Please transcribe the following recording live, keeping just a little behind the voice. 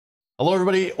Hello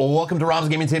everybody, welcome to Rob's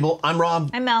Gaming Table. I'm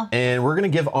Rob. I'm Mel. And we're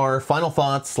going to give our final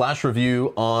thoughts slash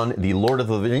review on the Lord of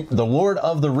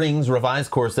the Rings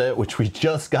revised core set, which we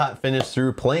just got finished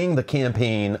through playing the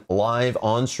campaign live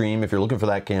on stream. If you're looking for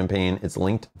that campaign, it's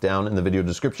linked down in the video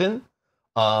description.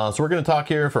 So we're going to talk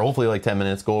here for hopefully like 10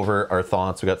 minutes, go over our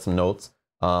thoughts. We got some notes.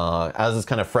 As is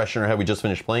kind of fresh in our head, we just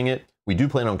finished playing it. We do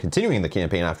plan on continuing the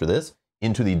campaign after this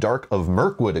into the Dark of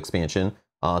Mirkwood expansion,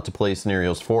 to play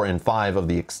scenarios 4 and 5 of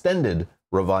the extended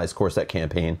revised core set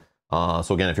campaign.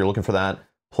 So again, if you're looking for that,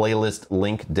 playlist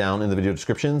link down in the video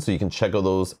description so you can check out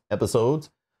those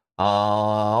episodes.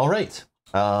 All right,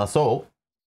 let's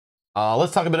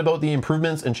talk a bit about the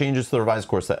improvements and changes to the revised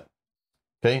core set.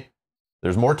 Okay,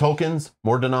 there's more tokens,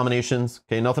 more denominations.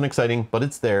 Okay, nothing exciting, but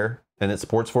it's there and it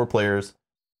supports 4 players.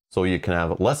 So you can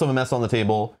have less of a mess on the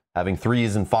table, having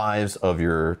 3s and 5s of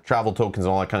your travel tokens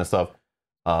and all that kind of stuff.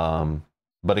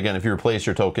 But again, if you replace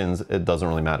your tokens, it doesn't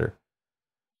really matter.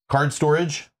 Card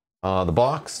storage, the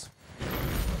box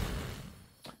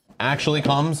actually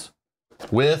comes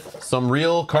with some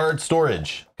real card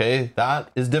storage. Okay,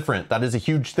 that is different. That is a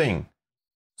huge thing.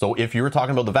 So if you were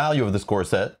talking about the value of this core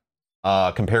set,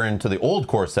 comparing to the old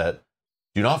core set,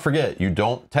 do not forget, you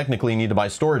don't technically need to buy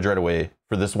storage right away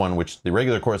for this one, which the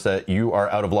regular core set, you are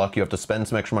out of luck. You have to spend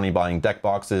some extra money buying deck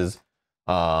boxes,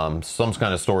 some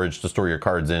kind of storage to store your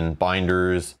cards in,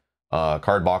 binders,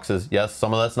 card boxes. Yes,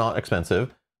 some of that's not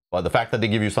expensive, but the fact that they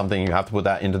give you something, you have to put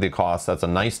that into the cost. That's a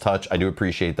nice touch. I do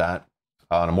appreciate that.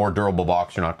 On a more durable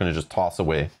box, you're not going to just toss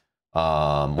away,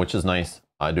 which is nice.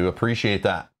 I do appreciate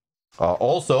that.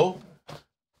 Also,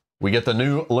 we get the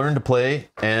new Learn to Play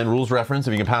and rules reference,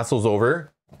 if you can pass those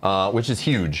over, which is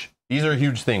huge. These are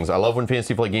huge things. I love when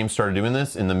Fantasy Flight Games started doing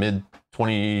this in the mid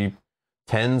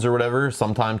 2010s or whatever,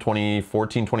 sometime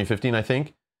 2014, 2015, I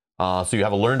think. So you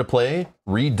have a Learn to Play,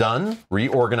 redone,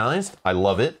 reorganized. I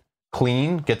love it.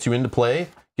 Clean, gets you into play,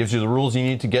 gives you the rules you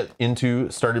need to get into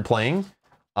started playing.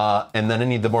 And then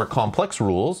any of the more complex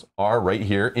rules are right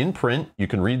here in print. You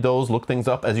can read those, look things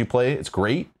up as you play. It's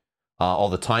great. All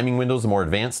the timing windows, the more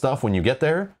advanced stuff when you get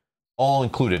there, all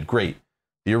included. Great.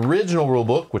 The original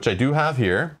rulebook, which I do have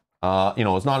here,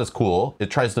 it's not as cool. It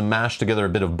tries to mash together a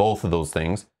bit of both of those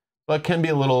things, but can be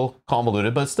a little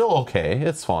convoluted, but it's still okay.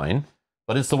 It's fine.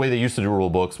 But it's the way they used to do rule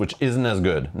books, which isn't as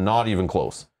good, not even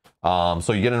close.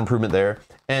 So you get an improvement there,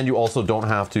 and you also don't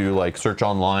have to like search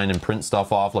online and print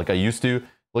stuff off like I used to.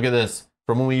 Look at this,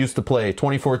 from when we used to play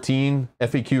 2014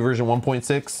 FAQ version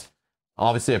 1.6.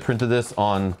 Obviously I printed this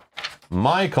on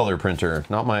my color printer,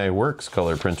 not my works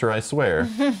color printer, I swear.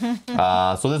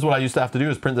 So this is what I used to have to do,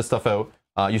 is print this stuff out.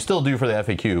 You still do for the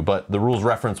FAQ, but the rules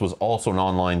reference was also an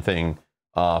online thing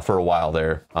for a while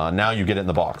there. Now you get it in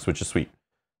the box, which is sweet.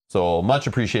 So much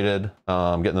appreciated.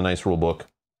 Getting the nice rule book.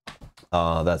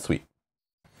 That's sweet.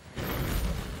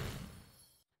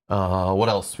 What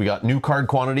else? We got new card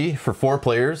quantity for 4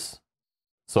 players.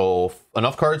 So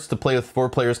enough cards to play with 4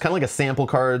 players, kind of like a sample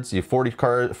cards. You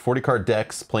have 40 card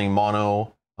decks playing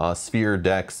mono sphere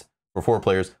decks for 4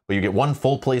 players, but you get 1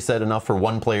 full play set, enough for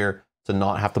 1 player to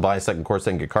not have to buy a second core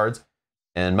set and get cards.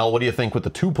 And Mel, what do you think with the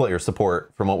 2-player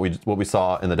support from what we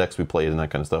saw in the decks we played and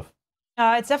that kind of stuff?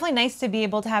 It's definitely nice to be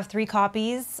able to have 3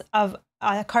 copies of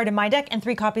a card in my deck and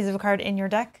 3 copies of a card in your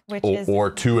deck, which is... Or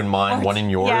 2 in mine, 1 in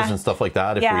yours, and stuff like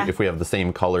that, if we have the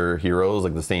same color heroes,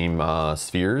 like the same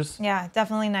spheres. Yeah,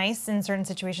 definitely nice in certain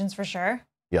situations for sure.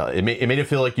 Yeah, it made it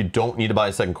feel like you don't need to buy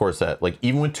a second core set. Like,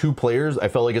 even with 2 players, I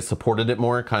felt like it supported it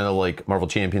more, kind of like Marvel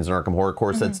Champions and Arkham Horror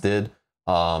core sets did.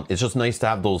 It's just nice to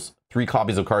have those 3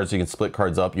 copies of cards so you can split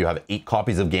cards up. You have 8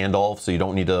 copies of Gandalf, so you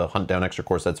don't need to hunt down extra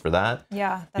core sets for that.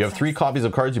 Yeah, you have 3 copies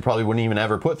of cards, you probably wouldn't even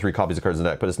ever put 3 copies of cards in the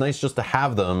deck, but it's nice just to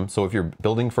have them, so if you're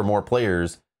building for more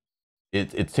players,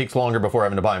 it takes longer before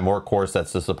having to buy more core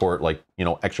sets to support, like,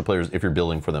 extra players if you're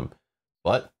building for them.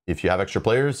 But if you have extra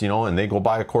players, and they go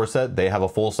buy a core set, they have a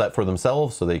full set for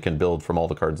themselves, so they can build from all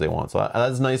the cards they want. So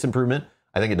that's a nice improvement.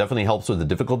 I think it definitely helps with the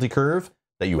difficulty curve,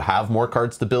 that you have more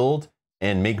cards to build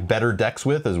and make better decks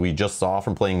with, as we just saw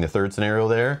from playing the 3rd scenario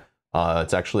there.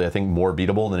 It's actually, I think, more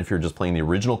beatable than if you're just playing the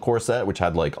original core set, which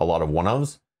had like a lot of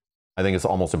 1-ofs. I think it's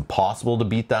almost impossible to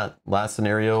beat that last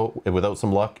scenario without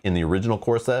some luck in the original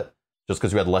core set, just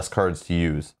because you had less cards to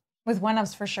use. With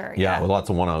 1-ofs for sure. Yeah, with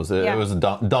lots of 1-ofs. It was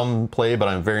a dumb play, but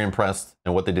I'm very impressed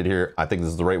in what they did here. I think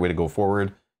this is the right way to go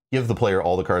forward. Give the player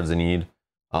all the cards they need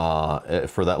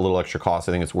for that little extra cost.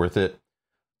 I think it's worth it.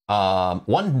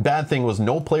 One bad thing was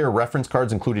no player reference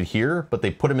cards included here, but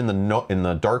they put them in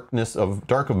the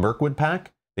Dark of Mirkwood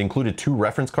pack. They included 2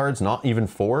 reference cards, not even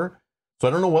 4. So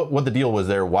I don't know what the deal was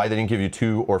there, why they didn't give you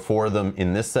 2 or 4 of them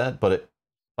in this set, but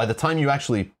by the time you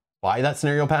actually buy that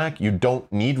scenario pack. You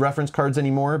don't need reference cards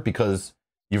anymore because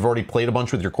you've already played a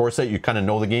bunch with your core set. You kind of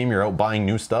know the game. You're out buying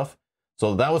new stuff.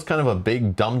 So that was kind of a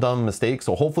big dumb mistake.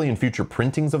 So hopefully in future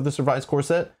printings of this revised core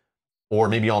set, or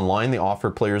maybe online, they offer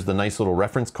players the nice little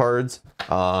reference cards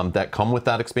that come with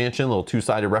that expansion, little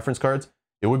two-sided reference cards.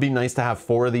 It would be nice to have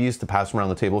 4 of these to pass around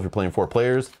the table if you're playing 4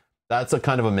 players. That's a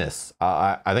kind of a miss.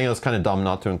 I think it was kind of dumb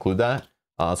not to include that.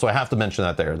 So I have to mention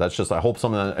that there. That's just, I hope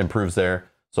something that improves there.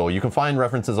 So you can find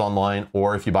references online,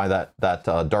 or if you buy that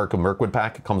Dark of Mirkwood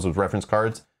pack, it comes with reference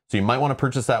cards. So you might want to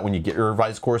purchase that when you get your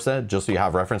revised core set, just so you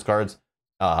have reference cards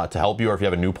to help you, or if you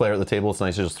have a new player at the table, it's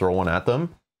nice to just throw one at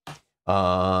them.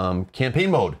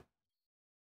 Campaign mode.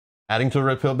 Adding to the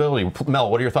replayability. Mel,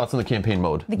 what are your thoughts on the campaign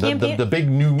mode? The big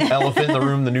new elephant in the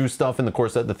room, the new stuff in the core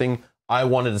set, the thing I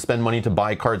wanted to spend money to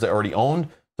buy cards I already owned,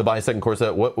 to buy a second core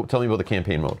set. Tell me about the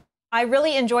campaign mode. I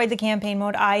really enjoyed the campaign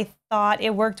mode. I thought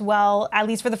it worked well, at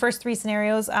least for the first 3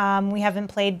 scenarios. We haven't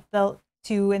played the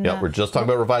 2 in we're just talking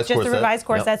about revised core set. Just the revised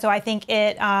core set, so I think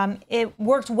it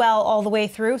worked well all the way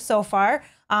through so far.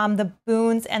 The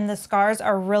boons and the scars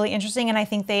are really interesting, and I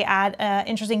think they add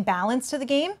interesting balance to the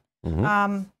game.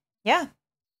 Yeah,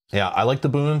 I like the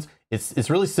boons. It's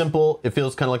really simple. It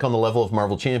feels kind of like on the level of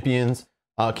Marvel Champions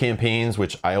campaigns,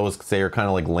 which I always say are kind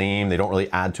of like lame. They don't really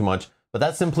add too much. But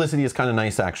that simplicity is kind of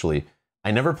nice, actually.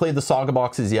 I never played the Saga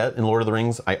boxes yet in Lord of the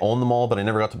Rings. I own them all, but I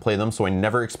never got to play them, so I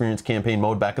never experienced campaign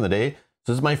mode back in the day.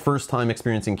 So this is my first time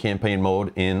experiencing campaign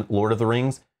mode in Lord of the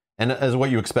Rings. And as what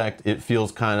you expect, it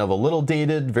feels kind of a little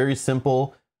dated, very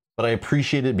simple, but I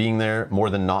appreciate it being there more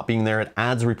than not being there. It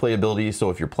adds replayability, so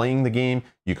if you're playing the game,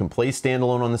 you can play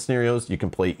standalone on the scenarios, you can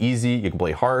play easy, you can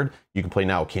play hard, you can play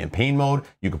now campaign mode,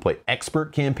 you can play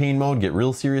expert campaign mode, get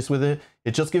real serious with it.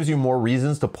 It just gives you more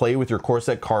reasons to play with your core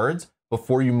set cards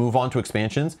before you move on to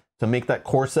expansions to make that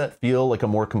core set feel like a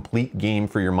more complete game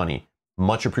for your money.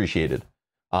 Much appreciated.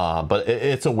 But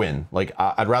it's a win. Like,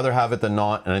 I'd rather have it than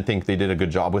not, and I think they did a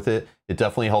good job with it. It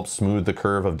definitely helps smooth the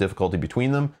curve of difficulty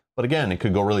between them. But again, it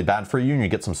could go really bad for you, and you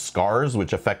get some scars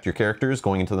which affect your characters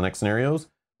going into the next scenarios,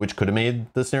 which could have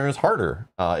made the scenarios harder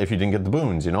if you didn't get the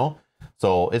boons, you know?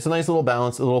 So it's a nice little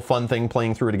balance, a little fun thing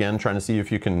playing through it again, trying to see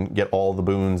if you can get all the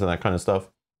boons and that kind of stuff.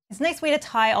 It's a nice way to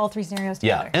tie all 3 scenarios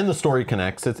together. Yeah, and the story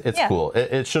connects. It's cool.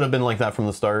 It should have been like that from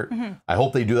the start. I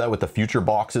hope they do that with the future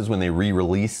boxes when they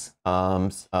re-release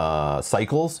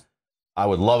cycles. I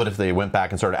would love it if they went back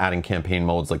and started adding campaign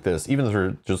modes like this, even if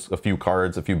they're just a few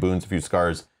cards, a few boons, a few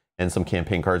scars, and some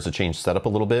campaign cards to change setup a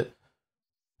little bit.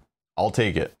 I'll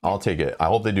take it. I'll take it. I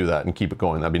hope they do that and keep it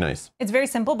going. That'd be nice. It's very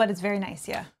simple, but it's very nice,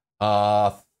 yeah.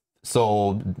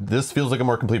 So this feels like a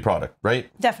more complete product, right?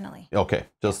 Definitely. Okay,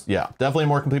 definitely a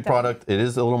more complete product. It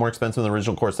is a little more expensive than the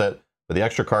original core set, but the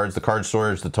extra cards, the card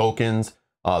storage, the tokens,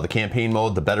 the campaign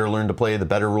mode, the better learn to play, the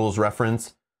better rules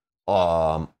reference.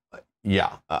 It's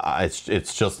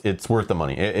worth the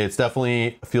money. It's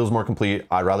definitely feels more complete.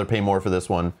 I'd rather pay more for this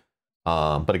one.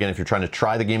 But again, if you're trying to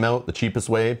try the game out, the cheapest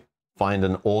way, find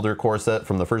an older core set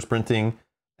from the first printing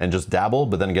and just dabble.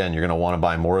 But then again, you're going to want to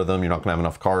buy more of them. You're not going to have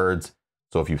enough cards.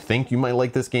 So if you think you might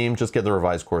like this game, just get the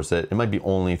revised core set. It might be the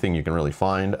only thing you can really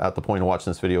find at the point of watching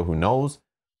this video. Who knows?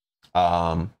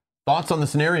 Thoughts on the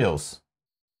scenarios?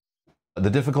 The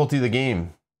difficulty of the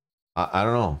game? I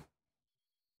don't know.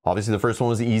 Obviously, the first one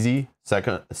was easy.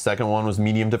 Second one was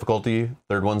medium difficulty.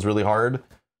 Third one's really hard.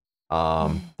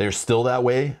 They're still that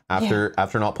way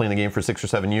after not playing the game for 6 or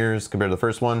 7 years compared to the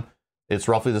first one. It's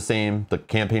roughly the same. The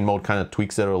campaign mode kind of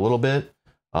tweaks it a little bit.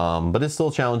 But it's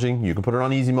still challenging. You can put it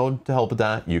on easy mode to help with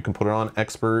that. You can put it on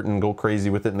expert and go crazy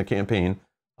with it in the campaign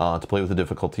to play with the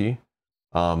difficulty.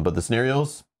 But the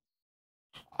scenarios,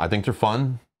 I think they're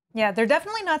fun. Yeah, they're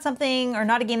definitely not something, or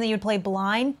not a game that you'd play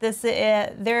blind.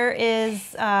 There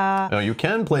is... no, you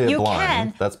can play it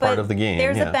blind. That's part of the game.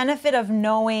 There's a benefit of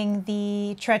knowing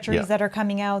the treacheries that are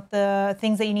coming out, the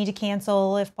things that you need to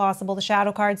cancel if possible, the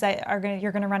shadow cards that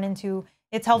you're going to run into.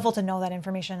 It's helpful to know that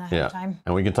information ahead of time.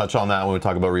 And we can touch on that when we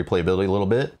talk about replayability a little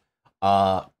bit.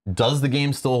 Does the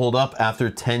game still hold up after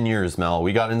 10 years, Mel?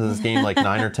 We got into this game like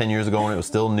 9 or 10 years ago when it was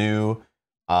still new.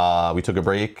 We took a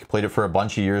break, played it for a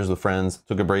bunch of years with friends,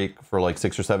 took a break for like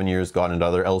 6 or 7 years, got into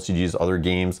other LCGs, other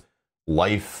games,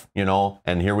 life, you know,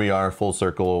 and here we are, full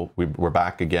circle. We're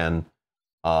back again.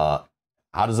 How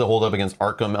does it hold up against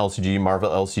Arkham LCG, Marvel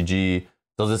LCG?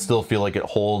 Does it still feel like it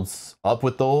holds up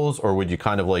with those, or would you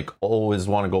kind of like always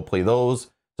want to go play those?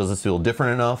 Does this feel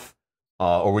different enough?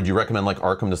 Or would you recommend like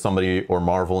Arkham to somebody or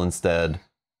Marvel instead?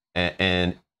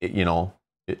 And you know,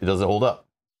 does it hold up?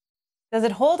 Does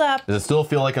it hold up? Does it still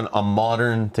feel like a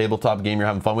modern tabletop game you're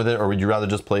having fun with it, or would you rather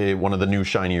just play one of the new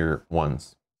shinier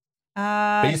ones?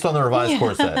 Based on the revised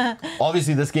core set.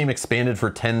 Obviously, this game expanded for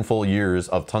 10 full years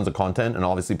of tons of content, and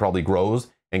obviously probably grows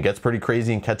and gets pretty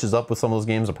crazy and catches up with some of those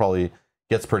games. It probably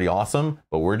gets pretty awesome,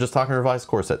 but we're just talking revised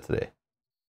core set today.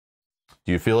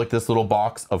 Do you feel like this little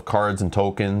box of cards and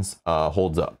tokens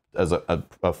holds up as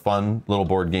a fun little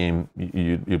board game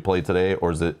you play today,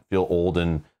 or does it feel old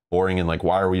and boring and like,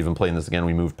 why are we even playing this again?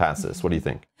 We moved past this. What do you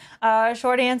think?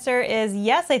 Short answer is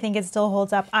yes, I think it still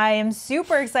holds up. I am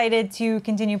super excited to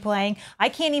continue playing. I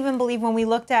can't even believe when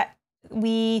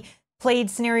we played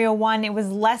Scenario 1, it was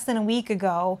less than a week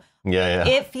ago. Yeah.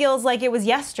 It feels like it was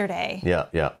yesterday.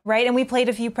 Yeah. Right? And we played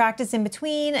a few practice in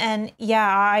between. And yeah,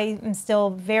 I am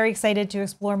still very excited to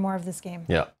explore more of this game.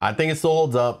 Yeah, I think it still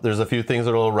holds up. There's a few things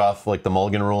that are a little rough, like the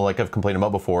mulligan rule, like I've complained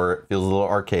about before. It feels a little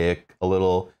archaic, a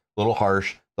little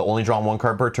harsh. The only drawing one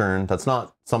card per turn. That's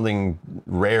not something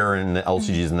rare in the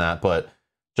LCGs and that, but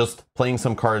just playing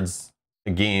some card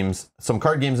games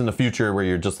in the future where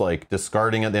you're just like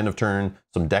discarding at the end of turn,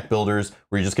 some deck builders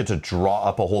where you just get to draw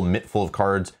up a whole mitt full of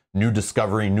cards, new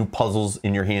discovery, new puzzles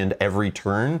in your hand every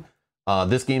turn.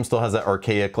 This game still has that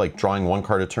archaic, like drawing one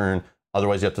card a turn.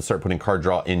 Otherwise you have to start putting card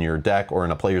draw in your deck or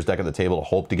in a player's deck at the table to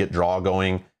hope to get draw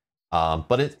going.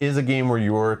 But it is a game where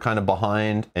you're kind of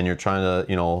behind and you're trying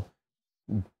to,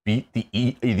 beat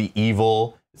the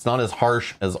evil. It's not as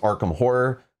harsh as Arkham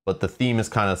Horror, but the theme is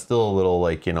kind of still a little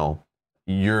like,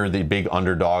 you're the big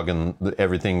underdog and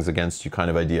everything's against you kind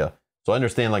of idea. So I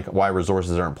understand like why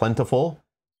resources aren't plentiful,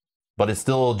 but it's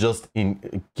still just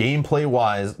in gameplay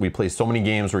wise, we play so many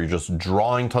games where you're just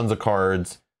drawing tons of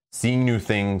cards, seeing new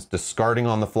things, discarding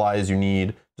on the fly as you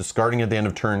need, discarding at the end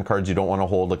of turn cards you don't want to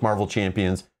hold, like Marvel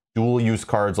Champions, dual use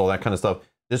cards, all that kind of stuff.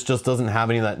 This just doesn't have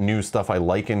any of that new stuff I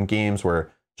like in games where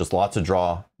just lots of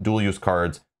draw, dual use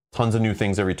cards, tons of new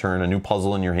things every turn, a new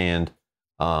puzzle in your hand.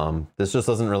 This just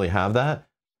doesn't really have that,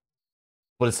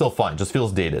 but it's still fun. Just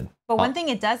feels dated. But one thing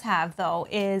it does have, though,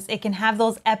 is it can have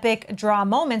those epic draw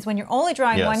moments when you're only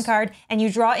drawing one card and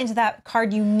you draw into that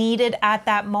card you needed at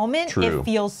that moment. True. It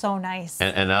feels so nice.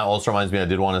 And that also reminds me, I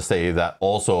did want to say that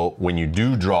also when you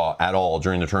do draw at all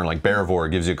during the turn, like Barivore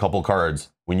gives you a couple cards.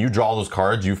 When you draw those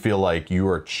cards, you feel like you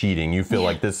are cheating. You feel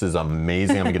like this is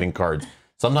amazing. I'm getting cards.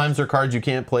 Sometimes they're cards you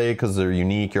can't play because they're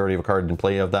unique. You already have a card in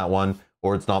play of that one,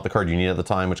 or it's not the card you need at the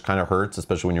time, which kind of hurts,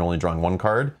 especially when you're only drawing one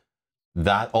card.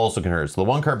 That also can hurt. So the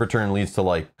one card per turn leads to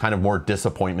like kind of more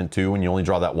disappointment too when you only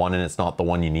draw that one and it's not the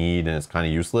one you need and it's kind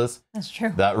of useless. That's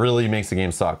true. That really makes the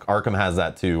game suck. Arkham has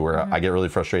that too, where I get really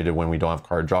frustrated when we don't have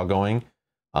card draw going.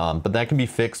 But that can be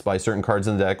fixed by certain cards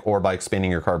in the deck or by expanding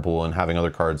your card pool and having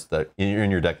other cards that in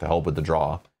your deck to help with the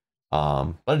draw.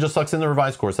 But it just sucks in the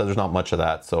revised core set. There's not much of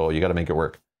that, so you got to make it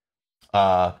work.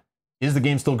 Is the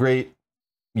game still great?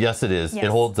 Yes, it is. Yes.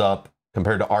 It holds up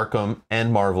compared to Arkham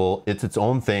and Marvel. It's its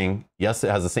own thing. Yes, it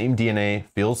has the same DNA,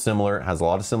 feels similar, has a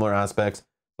lot of similar aspects,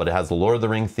 but it has the Lord of the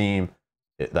Ring theme.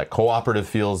 That cooperative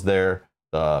feels there.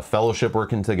 The fellowship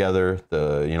working together,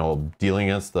 the dealing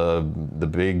against the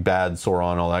big bad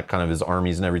Sauron, all that kind of his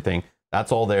armies and everything.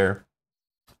 That's all there.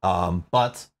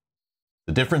 But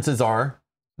the differences are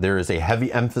there is a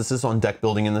heavy emphasis on deck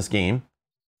building in this game.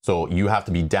 So you have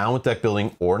to be down with deck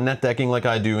building or net decking like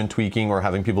I do and tweaking or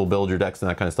having people build your decks and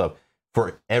that kind of stuff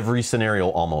for every scenario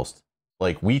almost.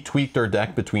 Like we tweaked our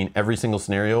deck between every single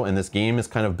scenario and this game is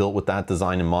kind of built with that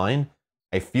design in mind.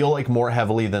 I feel like more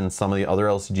heavily than some of the other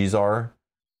LCGs are.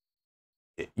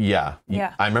 Yeah.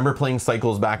 I remember playing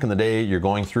Cycles back in the day. You're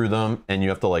going through them and you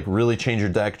have to like really change your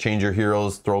deck, change your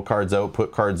heroes, throw cards out,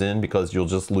 put cards in because you'll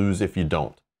just lose if you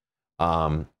don't.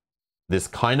 This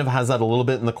kind of has that a little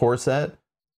bit in the core set,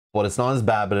 but it's not as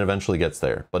bad, but it eventually gets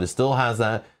there. But it still has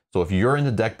that. So if you're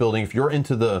into deck building, if you're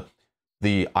into the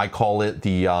I call it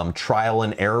the trial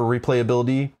and error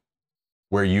replayability,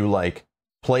 where you like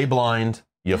play blind,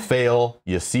 you fail,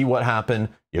 you see what happened,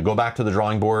 you go back to the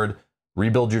drawing board,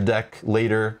 rebuild your deck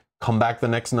later, come back the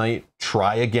next night,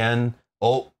 try again.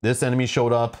 Oh, this enemy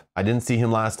showed up. I didn't see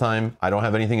him last time. I don't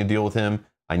have anything to deal with him.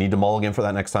 I need to mulligan for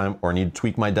that next time, or I need to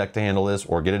tweak my deck to handle this,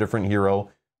 or get a different hero,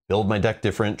 build my deck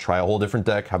different, try a whole different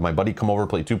deck, have my buddy come over,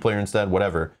 play 2-player instead,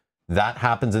 whatever. That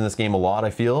happens in this game a lot, I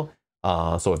feel.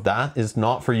 So if that is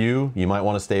not for you, you might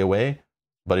want to stay away.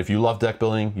 But if you love deck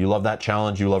building, you love that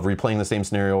challenge, you love replaying the same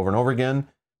scenario over and over again,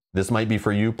 this might be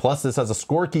for you. Plus, this has a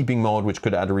scorekeeping mode, which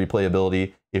could add to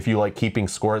replayability. If you like keeping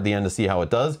score at the end to see how it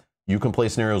does, you can play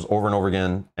scenarios over and over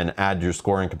again and add your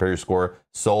score and compare your score.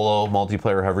 Solo,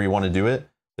 multiplayer, however you want to do it.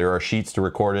 There are sheets to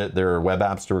record it. There are web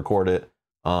apps to record it,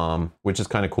 which is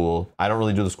kind of cool. I don't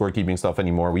really do the scorekeeping stuff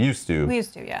anymore. We used to. We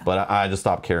used to, yeah. But I just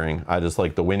stopped caring. I just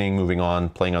like the winning, moving on,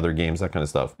 playing other games, that kind of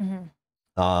stuff.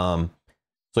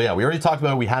 So yeah, we already talked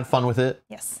about it. We had fun with it.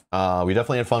 Yes. We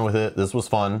definitely had fun with it. This was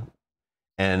fun.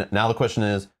 And now the question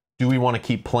is, do we want to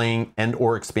keep playing and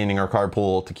or expanding our card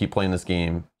pool to keep playing this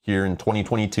game here in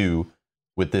 2022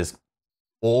 with this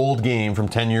old game from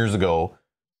 10 years ago?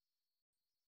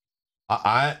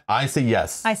 I say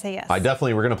yes. I say yes.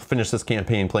 We're going to finish this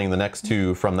campaign playing the next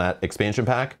two from that expansion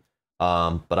pack.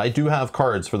 But I do have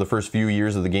cards for the first few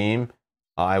years of the game.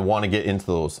 I want to get into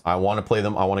those. I want to play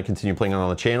them. I want to continue playing them on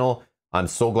the channel. I'm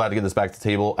so glad to get this back to the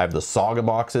table. I have the Saga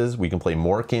boxes. We can play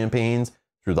more campaigns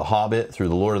through the Hobbit, through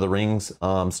the Lord of the Rings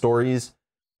stories.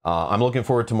 I'm looking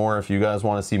forward to more. If you guys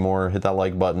want to see more, hit that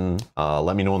like button.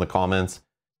 Let me know in the comments,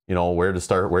 you know, where to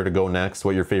start, where to go next,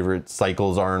 what your favorite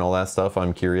cycles are and all that stuff.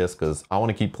 I'm curious because I want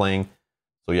to keep playing.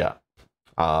 So yeah.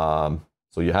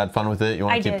 So you had fun with it? You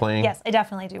want to keep playing? Yes, I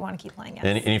definitely do want to keep playing.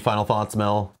 Yes. Any final thoughts,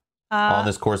 Mel, on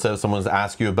this core set? If someone's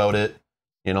asked you about it,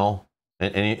 you know,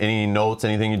 any notes,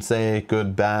 anything you'd say,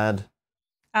 good, bad?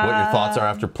 What your thoughts are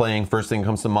after playing? First thing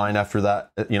comes to mind after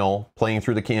that, you know, playing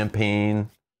through the campaign.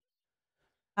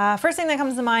 First thing that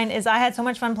comes to mind is I had so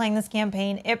much fun playing this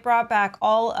campaign. It brought back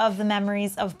all of the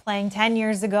memories of playing 10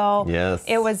 years ago. Yes.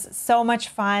 It was so much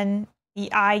fun.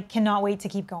 I cannot wait to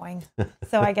keep going.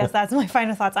 So I guess that's my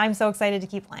final thoughts. I'm so excited to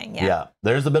keep playing. Yeah.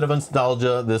 There's a bit of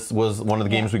nostalgia. This was one of the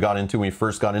games we got into when we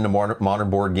first got into modern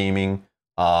board gaming.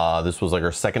 This was like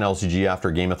our second LCG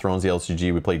after Game of Thrones, the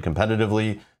LCG we played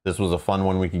competitively. This was a fun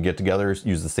one. We could get together,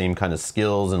 use the same kind of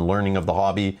skills and learning of the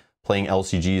hobby, playing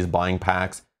LCGs, buying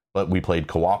packs, but we played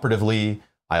cooperatively.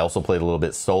 I also played a little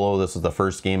bit solo. This is the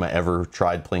first game I ever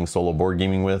tried playing solo board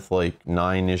gaming with, like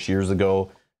 9-ish years ago.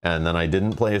 And then I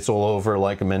didn't play it solo for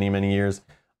like many, many years.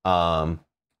 But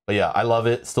yeah, I love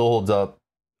it. Still holds up.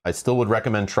 I still would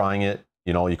recommend trying it.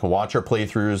 You know, you can watch our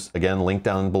playthroughs. Again, link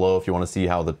down below if you want to see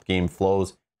how the game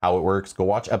flows, how it works. Go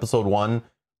watch episode 1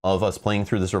 of us playing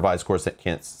through this revised core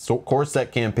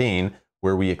set campaign,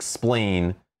 where we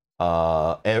explain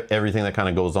everything that kind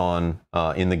of goes on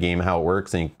in the game, how it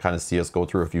works, and you kind of see us go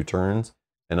through a few turns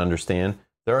and understand.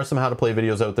 There are some how to play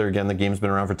videos out there. Again, the game's been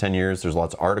around for 10 years. There's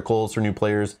lots of articles for new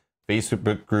players,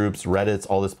 Facebook groups, Reddits,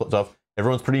 all this stuff.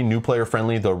 Everyone's pretty new player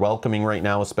friendly. They're welcoming right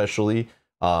now, especially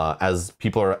as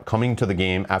people are coming to the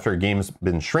game after a game's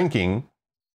been shrinking.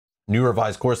 New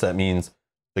revised core set means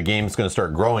the game's going to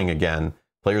start growing again.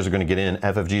 Players are going to get in.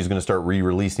 FFG is going to start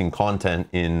re-releasing content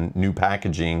in new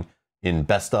packaging, in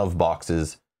best of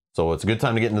boxes. So it's a good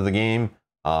time to get into the game.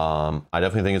 I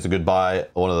definitely think it's a good buy.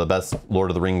 One of the best Lord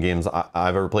of the Ring games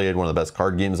I've ever played. One of the best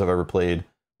card games I've ever played.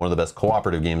 One of the best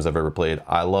cooperative games I've ever played.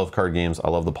 I love card games. I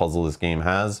love the puzzle this game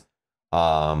has.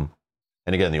 And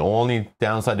again, the only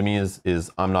downside to me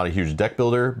is I'm not a huge deck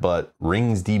builder, but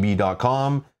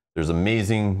ringsdb.com, there's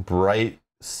amazing, bright,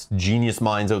 genius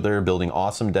minds out there building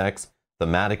awesome decks,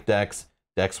 thematic decks,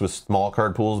 decks with small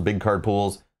card pools, big card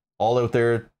pools, all out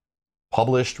there,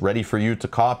 published, ready for you to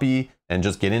copy and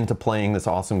just get into playing this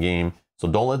awesome game. So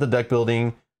don't let the deck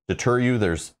building deter you.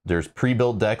 There's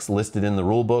pre-built decks listed in the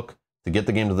rule book to get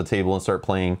the game to the table and start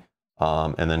playing,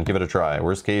 and then give it a try.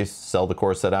 Worst case, sell the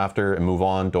core set after and move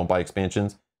on. Don't buy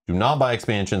expansions. Do not buy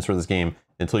expansions for this game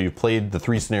until you've played the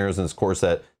 3 scenarios in this core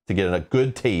set to get a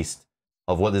good taste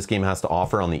of what this game has to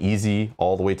offer on the easy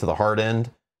all the way to the hard end,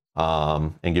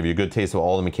 and give you a good taste of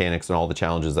all the mechanics and all the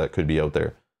challenges that could be out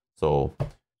there. So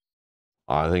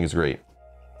I think it's great.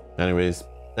 Anyways,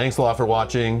 thanks a lot for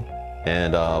watching,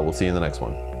 and we'll see you in the next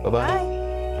one. Bye-bye. Bye.